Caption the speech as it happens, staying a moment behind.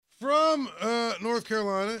from North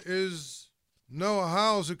Carolina is Noah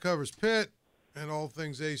Hiles, who covers Pitt and all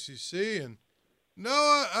things ACC. And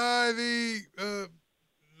Noah, the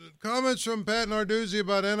comments from Pat Narduzzi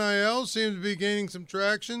about NIL seem to be gaining some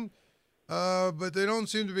traction, but they don't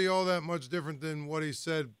seem to be all that much different than what he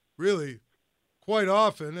said really quite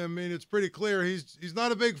often. I mean, it's pretty clear he's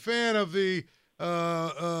not a big fan of the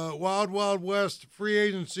wild, wild west free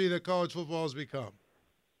agency that college football has become.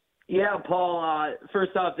 Yeah, Paul,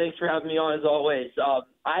 first off, thanks for having me on as always.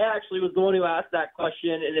 I actually was the one who asked that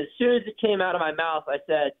question, and as soon as it came out of my mouth, I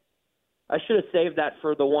said, I should have saved that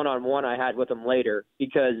for the one-on-one I had with him later,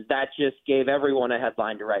 because that just gave everyone a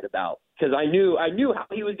headline to write about. Because I knew how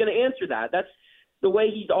he was going to answer that. That's the way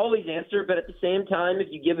he's always answered, but at the same time, if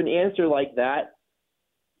you give an answer like that,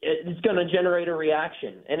 it's going to generate a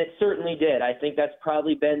reaction, and it certainly did. I think that's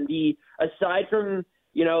probably been aside from,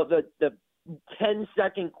 the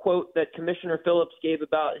 10-second quote that Commissioner Phillips gave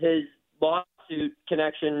about his lawsuit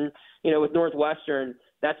connection, with Northwestern,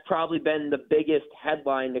 that's probably been the biggest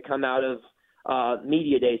headline to come out of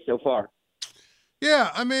media day so far. Yeah,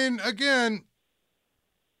 I mean, again,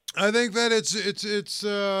 I think that it's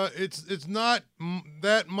not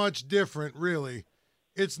that much different, really.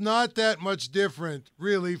 It's not that much different,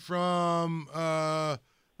 really, from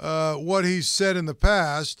what he's said in the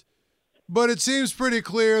past. But it seems pretty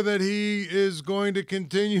clear that he is going to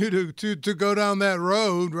continue to go down that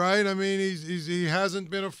road, right? I mean, he hasn't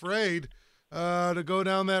been afraid to go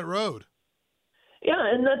down that road.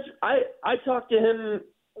 Yeah, and I talked to him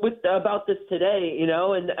about this today,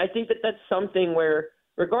 and I think that's something where,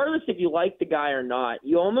 regardless if you like the guy or not,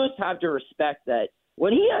 you almost have to respect that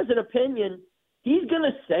when he has an opinion, he's going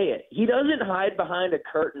to say it. He doesn't hide behind a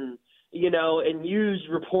curtain, and use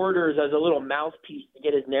reporters as a little mouthpiece to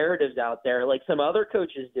get his narratives out there like some other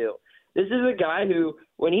coaches do. This is a guy who,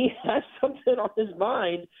 when he has something on his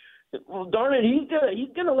mind, well, darn it,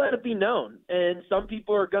 he's gonna let it be known. And some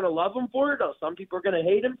people are gonna love him for it, or some people are gonna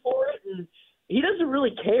hate him for it, and he doesn't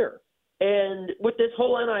really care. And with this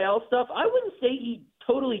whole NIL stuff, I wouldn't say he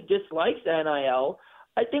totally dislikes NIL.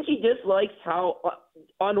 I think he dislikes how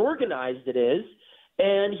unorganized it is,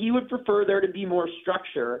 and he would prefer there to be more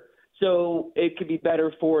structure, so it could be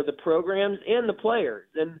better for the programs and the players.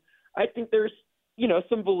 And I think there's,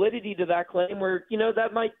 some validity to that claim where,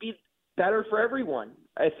 that might be better for everyone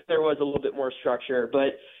if there was a little bit more structure.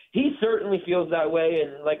 But he certainly feels that way.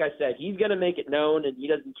 And like I said, he's going to make it known, and he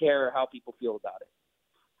doesn't care how people feel about it.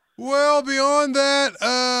 Well, beyond that,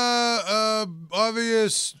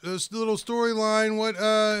 obvious little storyline, what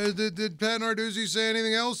did Pat Narduzzi say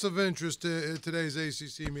anything else of interest to today's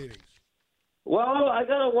ACC meetings? Well, I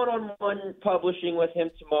got a one-on-one publishing with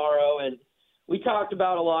him tomorrow, and we talked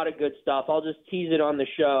about a lot of good stuff. I'll just tease it on the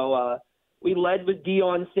show. We led with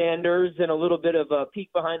Deion Sanders and a little bit of a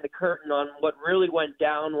peek behind the curtain on what really went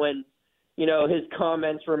down when, his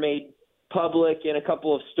comments were made public in a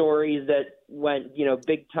couple of stories that went,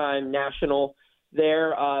 big-time national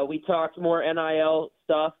there. We talked more NIL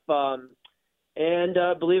stuff, and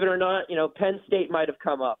believe it or not, Penn State might have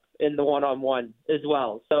come up in the one-on-one as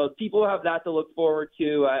well. So people have that to look forward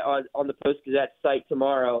to on the Post-Gazette site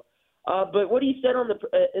tomorrow. But what he said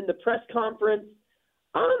in the press conference,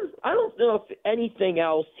 I don't know if anything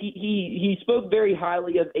else. He spoke very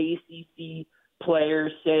highly of ACC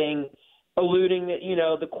players, alluding that,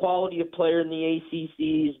 the quality of player in the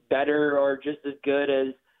ACC is better or just as good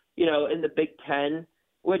as, in the Big Ten,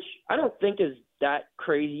 which I don't think is that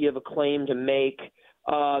crazy of a claim to make.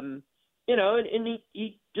 And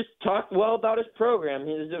he just talked well about his program.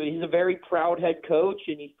 He's a very proud head coach,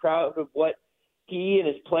 and he's proud of what he and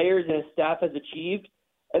his players and his staff has achieved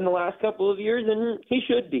in the last couple of years, and he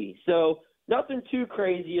should be. So nothing too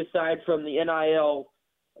crazy aside from the NIL,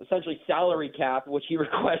 essentially salary cap, which he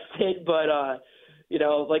requested. But,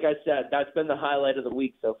 like I said, that's been the highlight of the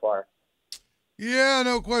week so far. Yeah,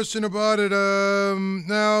 no question about it.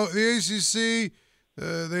 Now, the ACC,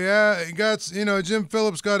 Jim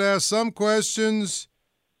Phillips got asked some questions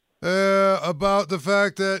about the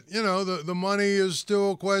fact that, the money is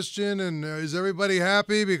still a question, and is everybody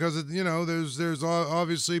happy? Because, there's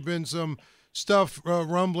obviously been some stuff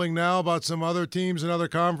rumbling now about some other teams and other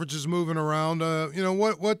conferences moving around.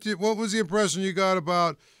 What was the impression you got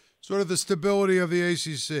about sort of the stability of the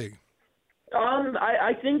ACC?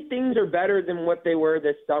 I think things are better than what they were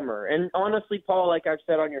this summer. And honestly, Paul, like I've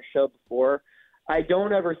said on your show before, I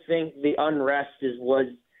don't ever think the unrest was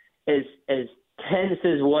as tense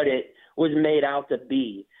as what it was made out to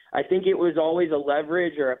be. I think it was always a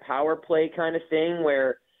leverage or a power play kind of thing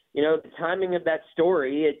where, the timing of that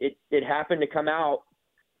story, it happened to come out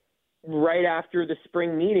right after the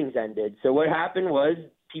spring meetings ended. So what happened was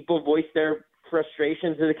people voiced their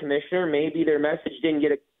frustrations to the commissioner. Maybe their message didn't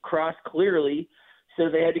get across clearly, so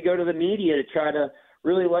they had to go to the media to try to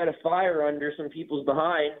really light a fire under some people's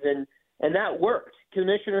behinds, and that worked.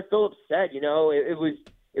 Commissioner Phillips said, it was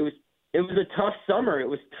a tough summer. It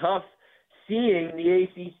was tough seeing the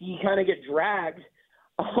ACC kind of get dragged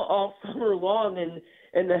all summer long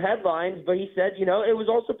in the headlines, but he said, it was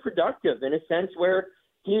also productive in a sense where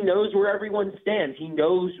he knows where everyone stands. He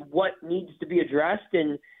knows what needs to be addressed,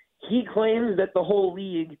 and he claims that the whole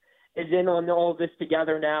league is in on all this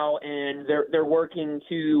together now, and they're working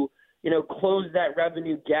to, close that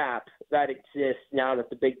revenue gap that exists now that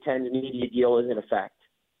the Big Ten's media deal is in effect.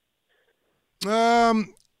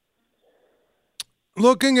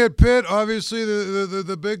 Looking at Pitt, obviously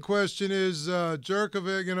the big question is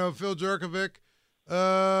Jerkovic, Phil Jerkovic,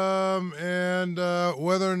 and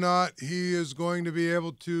whether or not he is going to be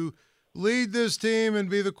able to lead this team and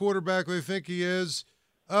be the quarterback they think he is.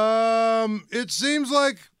 It seems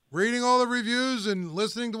like, reading all the reviews and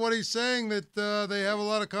listening to what he's saying, that they have a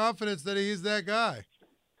lot of confidence that he's that guy.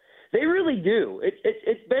 They really do.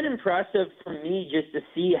 It's been impressive for me just to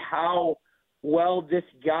see how well this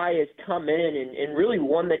guy has come in and really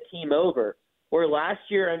won the team over. Where last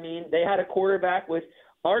year, they had a quarterback with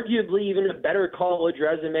arguably even a better college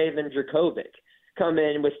resume than Jerkovic come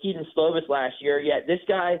in with Keaton Slovis last year. Yet this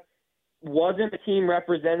guy wasn't a team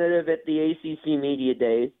representative at the ACC media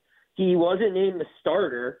days. He wasn't named the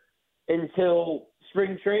starter until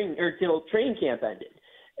till training camp ended.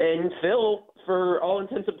 And Phil, for all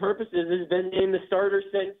intents and purposes, has been named the starter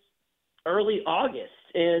since early August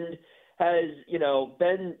and has,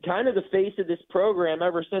 been kind of the face of this program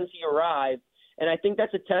ever since he arrived. And I think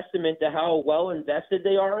that's a testament to how well invested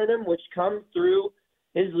they are in him, which comes through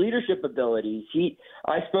his leadership abilities.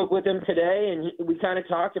 I spoke with him today, and we kind of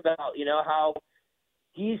talked about, how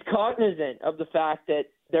he's cognizant of the fact that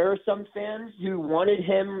there are some fans who wanted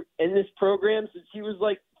him in this program since he was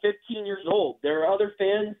like 15 years old. There are other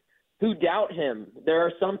fans who doubt him. There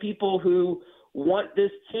are some people who want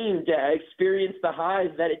this team to experience the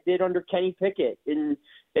highs that it did under Kenny Pickett. And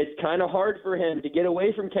it's kind of hard for him to get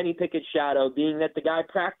away from Kenny Pickett's shadow, being that the guy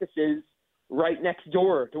practices right next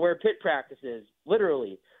door to where Pitt practices,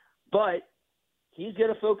 literally. But he's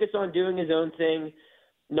going to focus on doing his own thing.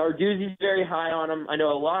 Narduzzi's very high on him. I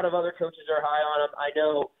know a lot of other coaches are high on him. I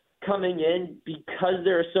know coming in, because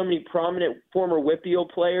there are so many prominent former Whitfield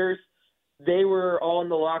players, they were all in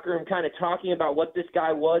the locker room kind of talking about what this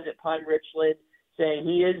guy was at Pine Richland, saying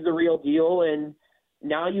he is the real deal. And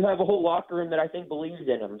now you have a whole locker room that I think believes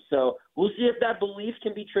in him. So we'll see if that belief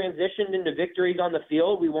can be transitioned into victories on the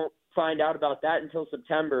field. We won't find out about that until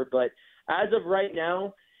September. But as of right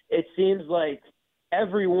now, it seems like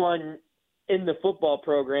everyone in the football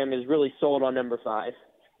program is really sold on number 5.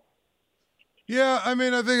 Yeah, I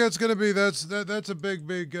think that's going to be that's a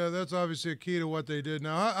big that's obviously a key to what they did.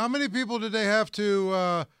 Now, how many people did they have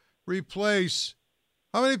to replace?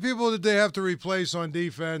 How many people did they have to replace on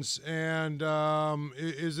defense? And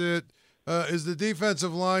is the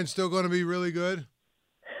defensive line still going to be really good?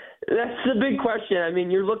 That's the big question.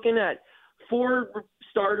 You're looking at 4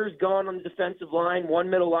 starters gone on the defensive line, 1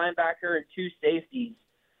 middle linebacker, and 2 safeties.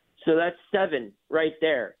 So that's 7 right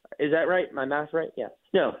there. Is that right? My math right? Yeah.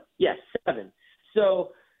 No. Yes, 7.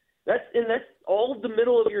 So that's all of the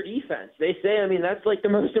middle of your defense. They say, that's like the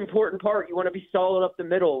most important part. You want to be solid up the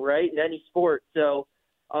middle, right, in any sport. So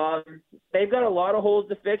they've got a lot of holes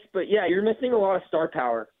to fix. But, yeah, you're missing a lot of star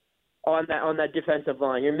power on that defensive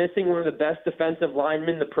line. You're missing one of the best defensive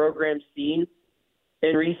linemen the program's seen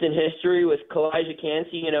in recent history with Kalijah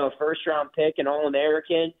Cansey, a first-round pick, an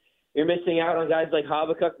All-American. You're missing out on guys like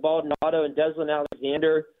Habakkuk Baldonado and Deslin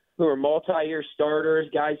Alexander, who are multi-year starters,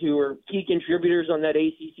 guys who are key contributors on that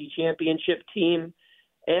ACC championship team,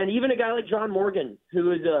 and even a guy like John Morgan,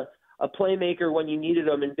 who is a playmaker when you needed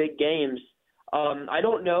him in big games. I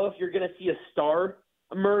don't know if you're going to see a star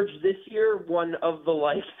emerge this year, one of the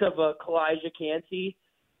likes of a Kalijah Cansey.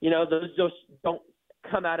 Those just don't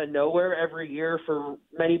come out of nowhere every year for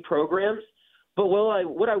many programs. But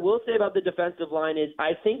what I will say about the defensive line is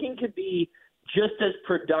I think it could be just as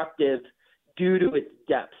productive due to its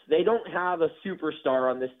depth. They don't have a superstar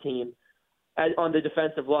on this team on the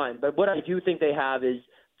defensive line. But what I do think they have is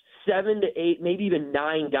 7 to 8, maybe even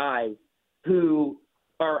 9 guys who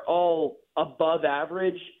are all above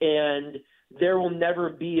average, and there will never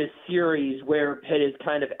be a series where Pitt is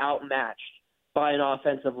kind of outmatched by an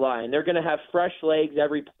offensive line. They're going to have fresh legs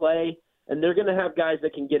every play, and they're going to have guys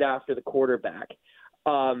that can get after the quarterback.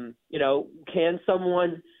 Can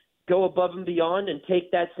someone go above and beyond and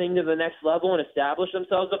take that thing to the next level and establish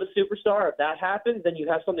themselves as a superstar? If that happens, then you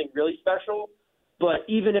have something really special. But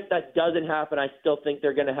even if that doesn't happen, I still think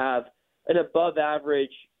they're going to have an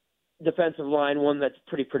above-average defensive line, one that's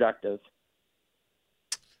pretty productive.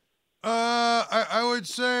 I would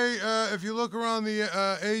say if you look around the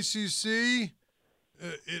ACC,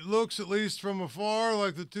 it looks, at least from afar,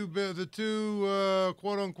 like the two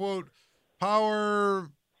quote unquote power,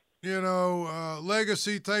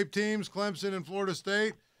 legacy type teams, Clemson and Florida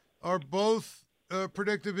State, are both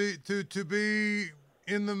predicted to be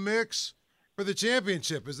in the mix for the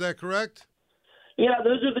championship. Is that correct? Yeah,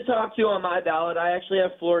 those are the top two on my ballot. I actually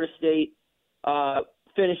have Florida State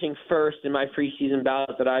finishing first in my preseason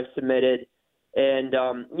ballot that I've submitted. And,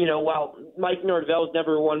 while Mike Norvell's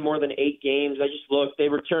never won more than 8 games, I just looked. They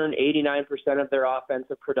returned 89% of their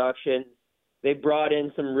offensive production. They brought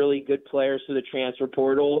in some really good players through the transfer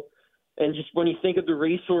portal. And just when you think of the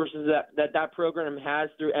resources that program has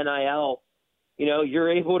through NIL,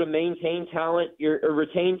 you're able to maintain talent,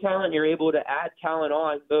 retain talent, you're able to add talent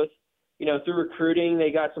on both, through recruiting.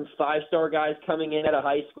 They got some 5-star guys coming in out of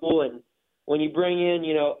high school. And when you bring in,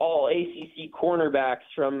 all ACC cornerbacks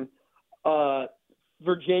from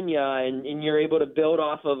Virginia and you're able to build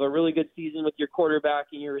off of a really good season with your quarterback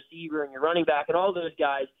and your receiver and your running back and all those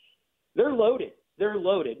guys, they're loaded. They're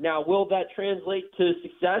loaded. Now, will that translate to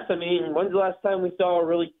success? I mean, when's the last time we saw a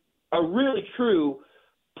really true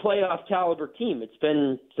playoff caliber team? It's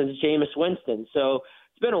been since Jameis Winston. So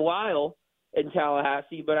it's been a while in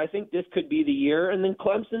Tallahassee, but I think this could be the year. And then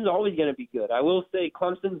Clemson's always going to be good. I will say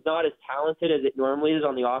Clemson's not as talented as it normally is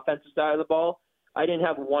on the offensive side of the ball. I didn't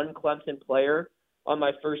have one Clemson player on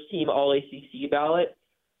my first team All-ACC ballot,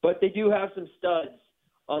 but they do have some studs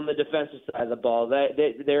on the defensive side of the ball.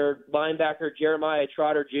 Their linebacker, Jeremiah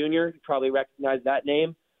Trotter Jr., you probably recognize that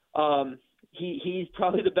name. He's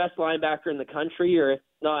probably the best linebacker in the country, or if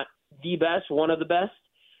not the best, one of the best.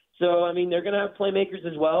 So, I mean, they're going to have playmakers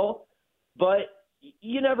as well, but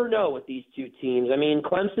you never know with these two teams. I mean,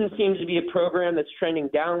 Clemson seems to be a program that's trending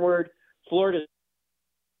downward. Florida,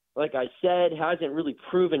 like I said, hasn't really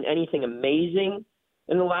proven anything amazing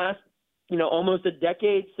in the last, almost a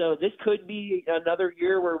decade. So this could be another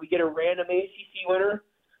year where we get a random ACC winner,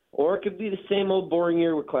 or it could be the same old boring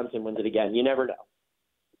year where Clemson wins it again. You never know.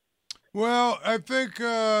 Well, I think,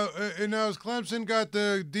 has Clemson got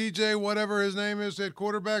the DJ, whatever his name is, at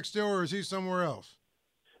quarterback still, or is he somewhere else?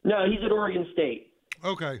 No, he's at Oregon State.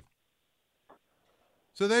 Okay.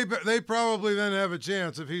 So they probably then have a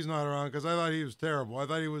chance if he's not around, because I thought he was terrible. I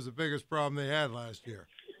thought he was the biggest problem they had last year.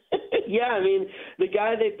 Yeah, I mean, the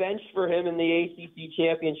guy they benched for him in the ACC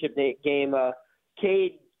championship game,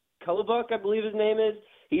 Cade Cullibuk, I believe his name is,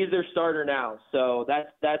 he's their starter now. So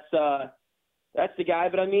that's the guy.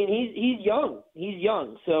 But, I mean, he's young. He's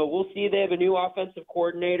young. So we'll see. They have a new offensive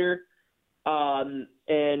coordinator, and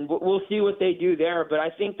we'll see what they do there. But I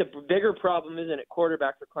think the bigger problem isn't at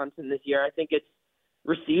quarterback for Clemson this year. I think it's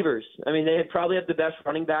receivers. I mean, they probably have the best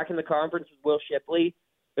running back in the conference with Will Shipley.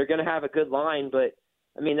 They're going to have a good line, but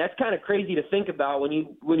I mean, that's kind of crazy to think about when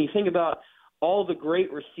you think about all the great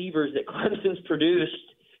receivers that Clemson's produced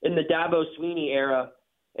in the Dabo Sweeney era.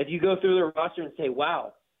 If you go through their roster and say,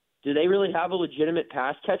 wow, do they really have a legitimate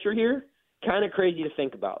pass catcher here? Kind of crazy to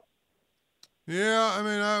think about. Yeah, I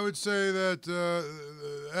mean, I would say that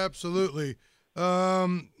absolutely.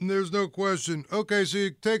 There's no question. Okay, so you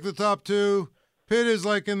take the top two. Pitt is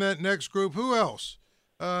like in that next group. Who else?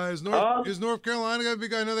 Is North Carolina going to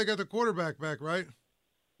be? I know they got the quarterback back, right?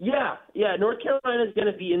 Yeah. North Carolina is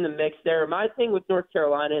going to be in the mix there. My thing with North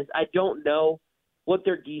Carolina is I don't know what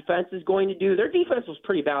their defense is going to do. Their defense was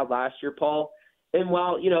pretty bad last year, Paul. And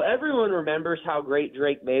while, everyone remembers how great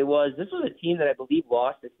Drake May was, this was a team that I believe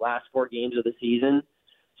lost its last 4 games of the season.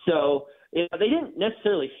 So, they didn't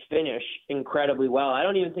necessarily finish incredibly well. I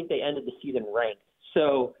don't even think they ended the season ranked.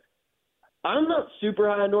 So, I'm not super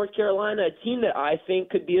high on North Carolina. A team that I think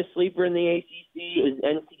could be a sleeper in the ACC is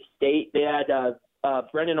NC State. They had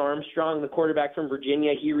Brennan Armstrong, the quarterback from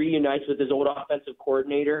Virginia. He reunites with his old offensive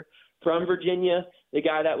coordinator from Virginia, the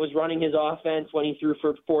guy that was running his offense when he threw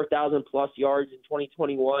for 4,000-plus yards in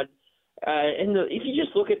 2021. If you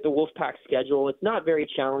just look at the Wolfpack schedule, it's not very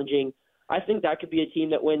challenging. I think that could be a team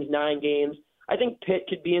that wins 9 games. I think Pitt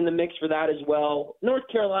could be in the mix for that as well. North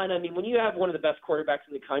Carolina, I mean, when you have one of the best quarterbacks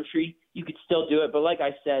in the country, you could still do it. But like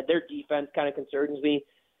I said, their defense kind of concerns me.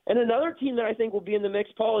 And another team that I think will be in the mix,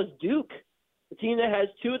 Paul, is Duke, a team that has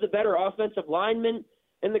 2 of the better offensive linemen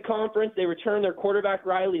in the conference. They return their quarterback,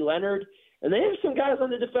 Riley Leonard. And they have some guys on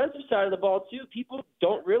the defensive side of the ball, too. People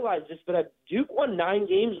don't realize this, but Duke won 9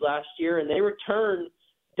 games last year, and they returned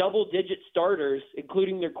double-digit starters,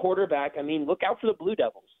 including their quarterback. I mean, look out for the Blue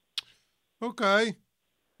Devils. Okay.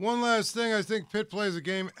 One last thing. I think Pitt plays a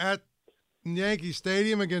game at in Yankee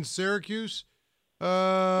Stadium against Syracuse. Yes.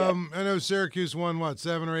 I know Syracuse won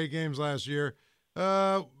 7 or 8 games last year.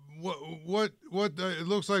 What? It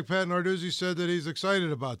looks like Pat Narduzzi said that he's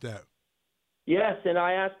excited about that. Yes, and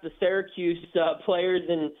I asked the Syracuse players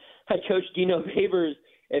and head coach Dino Babers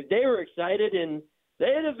if they were excited, and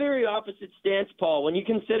they had a very opposite stance, Paul. When you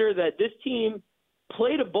consider that this team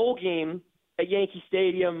played a bowl game at Yankee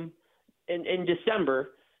Stadium in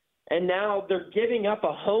December, and now they're giving up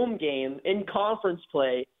a home game in conference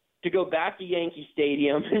play to go back to Yankee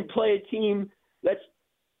Stadium and play a team that's,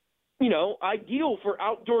 ideal for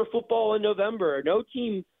outdoor football in November. No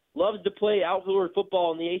team loves to play outdoor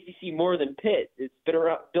football in the ACC more than Pitt. It's been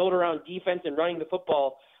built around defense and running the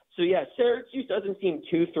football. So, yeah, Syracuse doesn't seem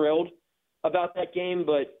too thrilled about that game,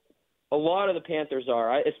 but a lot of the Panthers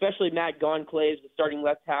are, especially Matt Goncalves, the starting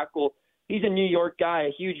left tackle. He's a New York guy,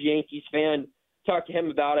 a huge Yankees fan. Talked to him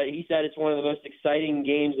about it. He said it's one of the most exciting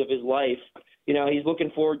games of his life. He's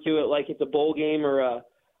looking forward to it like it's a bowl game or a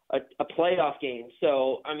playoff game.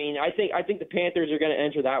 So, I think the Panthers are going to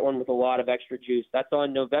enter that one with a lot of extra juice. That's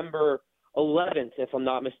on November 11th, if I'm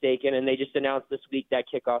not mistaken, and they just announced this week that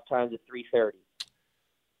kickoff time's at 3:30.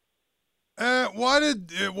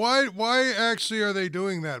 Why actually are they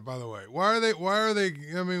doing that, by the way? Why are they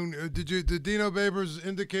did Dino Babers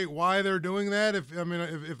indicate why they're doing that if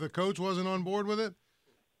the coach wasn't on board with it?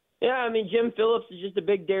 Yeah, Jim Phillips is just a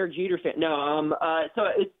big Derek Jeter fan. No, so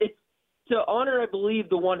it's to honor, I believe,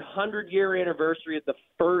 the 100-year anniversary of the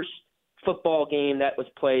first football game that was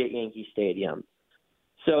played at Yankee Stadium.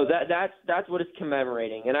 So that's what it's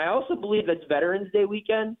commemorating. And I also believe that's Veterans Day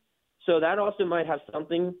weekend, so that also might have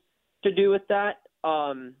something to do with that.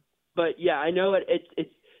 But yeah, I know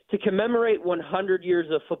it's to commemorate 100 years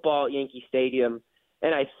of football at Yankee Stadium.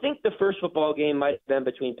 And I think the first football game might have been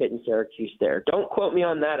between Pitt and Syracuse there. Don't quote me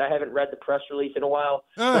on that. I haven't read the press release in a while.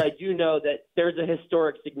 But I do know that there's a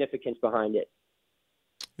historic significance behind it.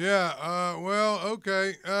 Yeah,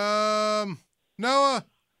 okay. Noah,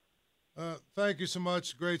 thank you so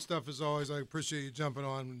much. Great stuff as always. I appreciate you jumping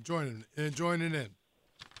on and joining in.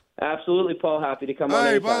 Absolutely, Paul. Happy to come on.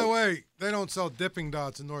 Hey, anytime. by the way, they don't sell dipping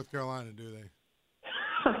dots in North Carolina, do they?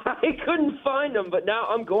 I couldn't find them, but now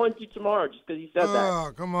I'm going to tomorrow just because you said that.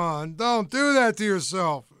 Oh, come on. Don't do that to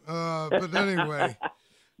yourself. But anyway,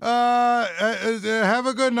 have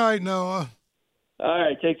a good night, Noah. All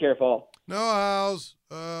right. Take care, Paul. Noah Hiles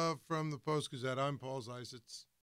from the Post-Gazette. I'm Paul Zeisitz.